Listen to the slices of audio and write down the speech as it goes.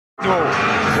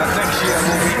that next year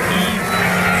will be even.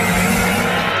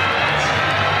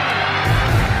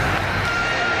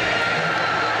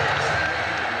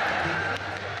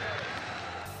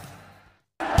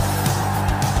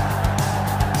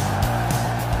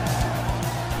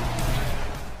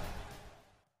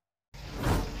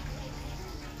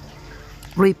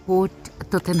 Report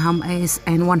Tottenham ace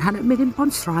and £100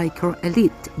 million striker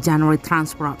elite January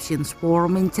transfer options for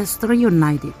Manchester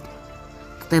United.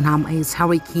 Tottenham ace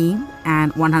Harry Kane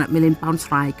and £100 million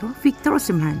striker Victor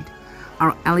Osimhen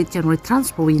are elite January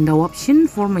transfer window option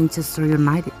for Manchester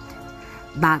United.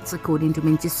 That's according to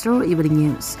Manchester Evening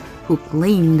News, who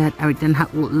claim that Erik ten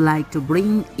Hag would like to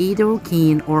bring either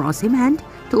Kane or Osimhen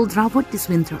to Old Trafford this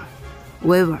winter.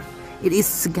 However, it is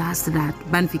suggested that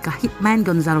Benfica hitman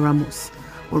Gonzalo Ramos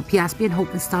or PSV and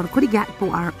Hope star Cody Gakpo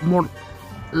are more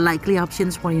likely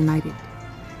options for United.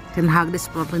 Ten Hag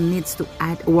desperately needs to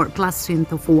add a world-class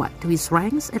centre forward to his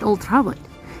ranks at Old Trafford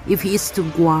if he is to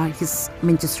guide his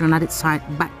Manchester United side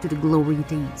back to the glory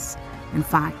days. In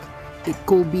fact, it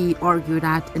could be argued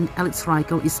that an elite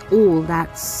striker is all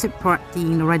that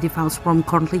separating the Red Devils from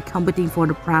currently competing for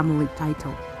the Premier League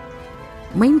title.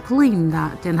 Main claim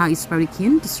that Ten Hag is very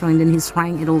keen to strengthen his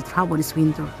rank at Old Trafford this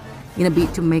winter, in a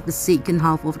bid to make the second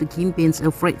half of the campaigns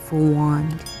a frightful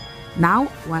one.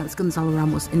 Now, whilst Gonzalo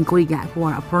Ramos and Cody Gakpo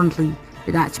are apparently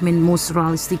the Dutchman's most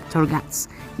realistic targets,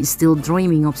 he's still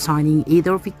dreaming of signing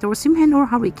either Victor Osimhen or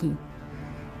Harry Kane.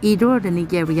 Either the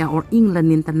Nigeria or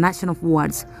England international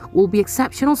forwards will be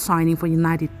exceptional signing for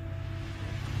United.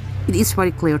 It is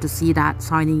very clear to see that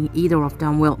signing either of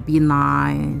them will be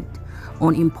nigh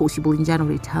on impossible in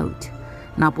January 3rd.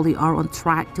 Napoli are on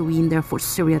track to win their first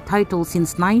Serie A title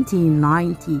since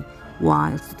 1990,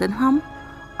 while Tottenham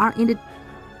are in the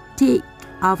thick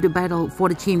of the battle for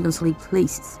the Champions League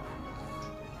places.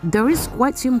 There is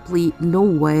quite simply no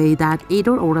way that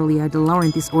either Aurelien De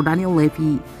Laurentiis or Daniel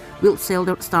Levy will sell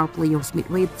their star players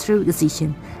midway through the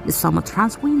season. The summer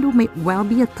transfer window may well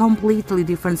be a completely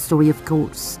different story, of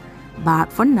course.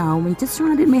 But for now, Manchester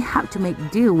United may have to make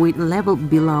do with a level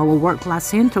below a world-class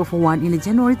centre forward in the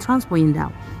January transfer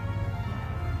window.